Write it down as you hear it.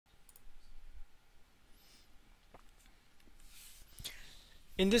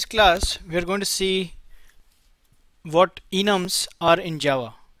In this class, we are going to see what enums are in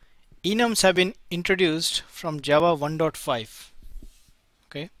Java. Enums have been introduced from Java 1.5.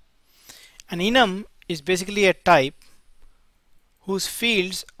 Okay, an enum is basically a type whose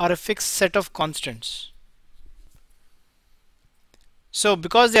fields are a fixed set of constants. So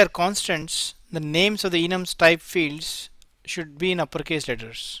because they are constants, the names of the enums type fields should be in uppercase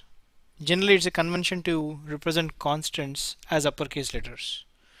letters. Generally, it's a convention to represent constants as uppercase letters.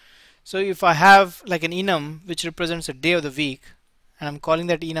 So if I have like an enum which represents a day of the week, and I'm calling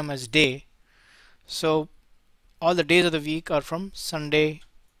that enum as day, so all the days of the week are from Sunday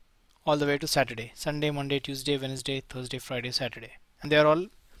all the way to Saturday. Sunday, Monday, Tuesday, Wednesday, Thursday, Friday, Saturday. And they are all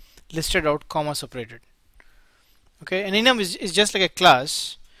listed out, comma separated. Okay, an enum is just like a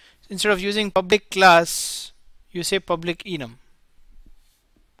class. Instead of using public class, you say public enum.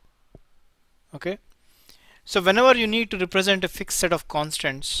 Okay, so whenever you need to represent a fixed set of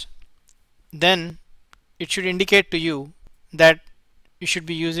constants, then it should indicate to you that you should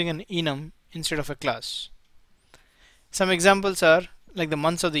be using an enum instead of a class. Some examples are like the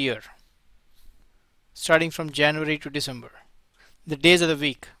months of the year, starting from January to December, the days of the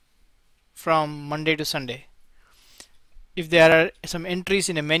week from Monday to Sunday. If there are some entries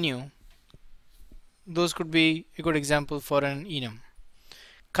in a menu, those could be a good example for an enum.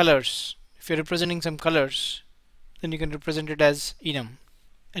 Colors, if you're representing some colors, then you can represent it as enum.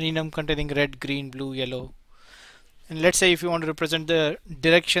 An enum containing red, green, blue, yellow. And let's say if you want to represent the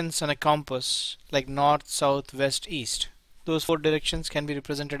directions on a compass, like north, south, west, east, those four directions can be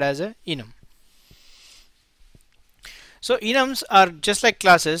represented as a enum. So enums are just like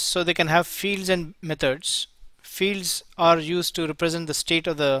classes, so they can have fields and methods. Fields are used to represent the state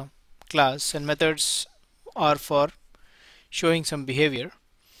of the class, and methods are for showing some behavior.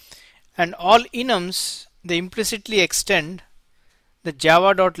 And all enums, they implicitly extend the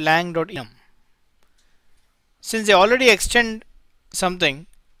java.lang.enum. Since they already extend something,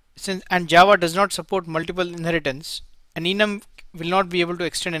 and Java does not support multiple inheritance, an enum will not be able to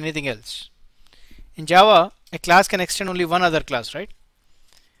extend anything else. In Java, a class can extend only one other class, right?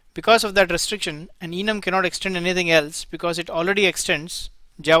 Because of that restriction, an enum cannot extend anything else because it already extends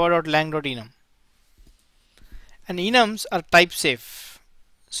java.lang.enum. And enums are type safe,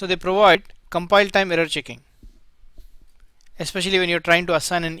 so they provide compile time error checking, especially when you're trying to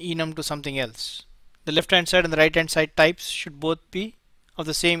assign an enum to something else. The left hand side and the right hand side types should both be of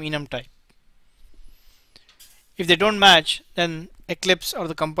the same enum type. If they don't match, then Eclipse or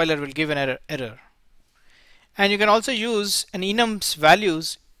the compiler will give an error. And you can also use an enum's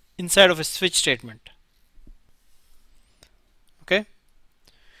values inside of a switch statement. Okay,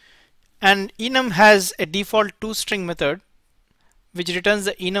 and enum has a default toString method which returns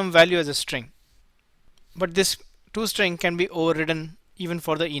the enum value as a string, but this toString can be overridden even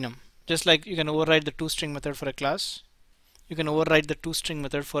for the enum. Just like you can override the toString method for a class, you can override the toString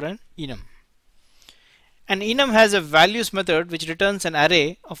method for an enum. An enum has a values method which returns an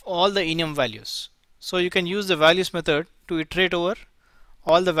array of all the enum values. So you can use the values method to iterate over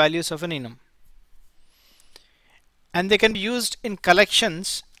all the values of an enum. And they can be used in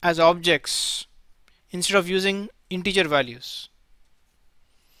collections as objects instead of using integer values.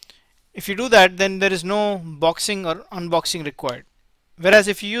 If you do that, then there is no boxing or unboxing required. Whereas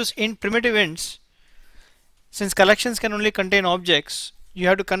if you use primitive ints, since collections can only contain objects, you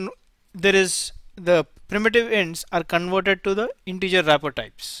have to the primitive ints are converted to the integer wrapper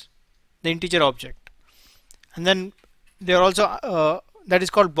types, the integer object, and then they are also that is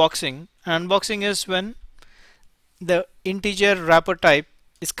called boxing. And unboxing is when the integer wrapper type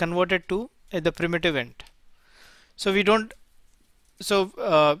is converted to the primitive int. So we don't.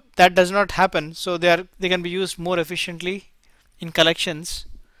 So that does not happen. So they can be used more efficiently in collections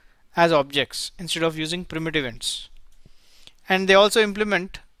as objects instead of using primitive ints. And they also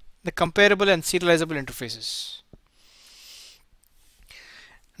implement the comparable and serializable interfaces.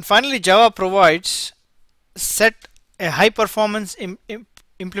 And finally, Java provides high performance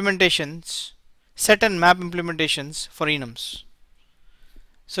implementations, set and map implementations for enums.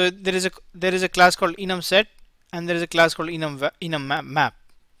 So there is a class called enum set, and there is a class called enum map.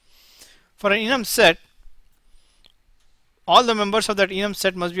 For an enum set, all the members of that enum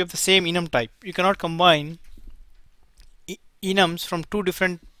set must be of the same enum type. You cannot combine enums from two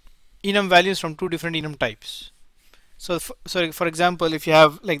different enum values from two different enum types. So for example, if you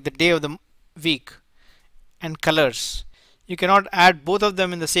have like the day of the week and colors, you cannot add both of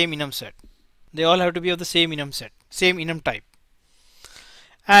them in the same enum set. They all have to be of the same enum set, same enum type.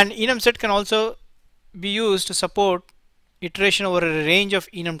 And enum set can also be used to support iteration over a range of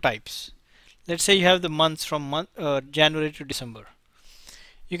enum types. Let's say you have the months from January to December.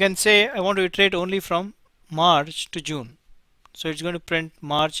 You can say I want to iterate only from March to June. So it's going to print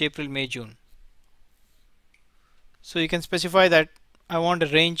March, April, May, June. So you can specify that I want a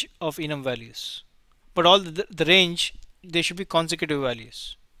range of enum values. But all the range, they should be consecutive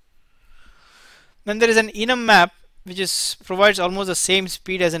values. Then there is an enum map which provides almost the same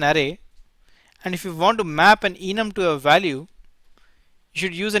speed as an array. And if you want to map an enum to a value, you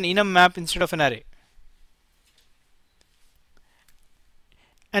should use an enum map instead of an array.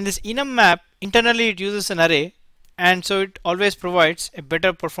 And this enum map, internally it uses an array, and so it always provides a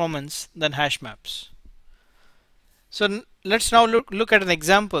better performance than hash maps. So let's now look at an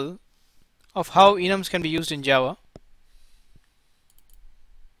example of how enums can be used in Java.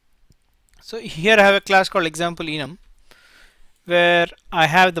 So here I have a class called example enum, where I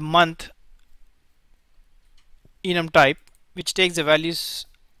have the month enum type, which takes the values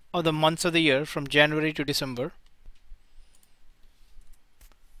of the months of the year from January to December.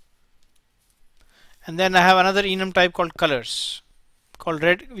 And then I have another enum type called colors, called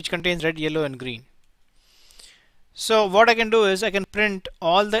red, which contains red, yellow, and green. So what I can do is I can print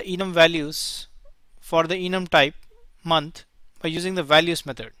all the enum values for the enum type month by using the values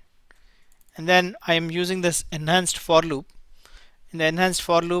method. And then I am using this enhanced for loop. In the enhanced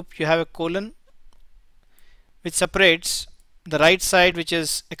for loop, you have a colon which separates the right side, which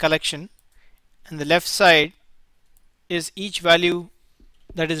is a collection, and the left side is each value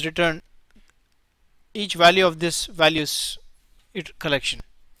that is returned, each value of this values collection.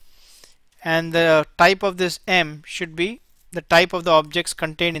 And the type of this M should be the type of the objects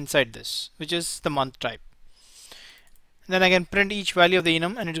contained inside this, which is the month type. And then I can print each value of the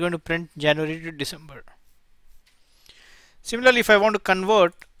enum, and it's going to print January to December. Similarly, if I want to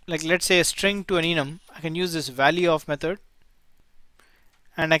convert, like let's say, a string to an enum, I can use this value of method,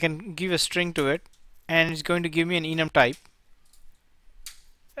 and I can give a string to it, and it's going to give me an enum type.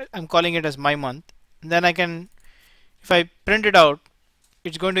 I'm calling it as my month. And then I can, if I print it out,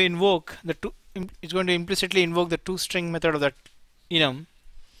 it's going to invoke it's going to implicitly invoke the toString method of that enum,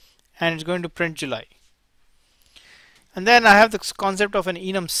 and it's going to print July. And then I have this concept of an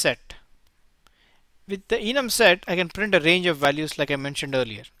enum set. With the enum set, I can print a range of values like I mentioned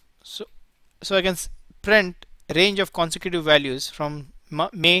earlier. So I can print a range of consecutive values from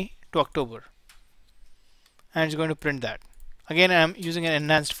May to October, and it's going to print that. Again, I am using an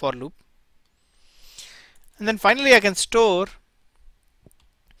enhanced for loop. And then finally I can store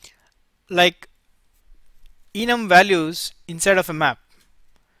like enum values inside of a map.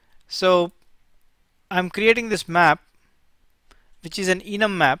 So I'm creating this map, which is an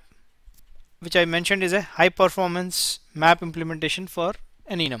enum map, which I mentioned is a high performance map implementation for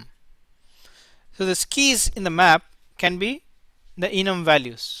an enum. So the keys in the map can be the enum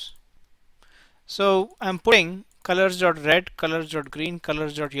values. So I'm putting colors.red, colors.green,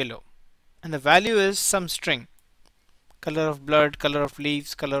 colors.yellow, and the value is some string, color of blood, color of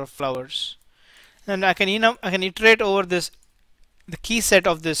leaves, color of flowers. And I can iterate over the key set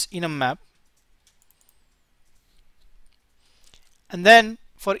of this enum map, and then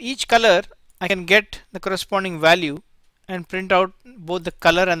for each color I can get the corresponding value and print out both the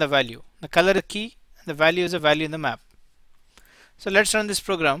color and the value. The color is a key and the value is a value in the map. So let's run this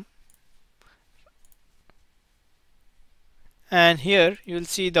program, and here you will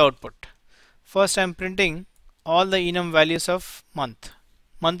see the output. First I'm printing all the enum values of month.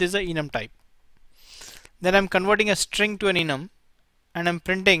 Month is the enum type. Then I'm converting a string to an enum, and I'm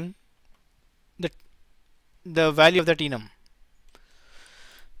printing the value of that enum.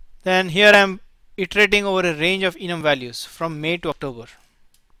 Then here I'm iterating over a range of enum values from May to October.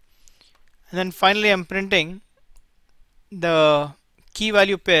 And then finally I'm printing the key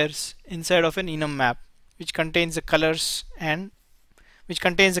value pairs inside of an enum map, which contains the colors and which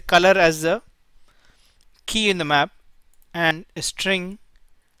contains the color as the key in the map and a string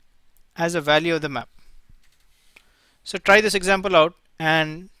as a value of the map. So try this example out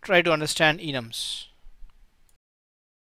and try to understand enums.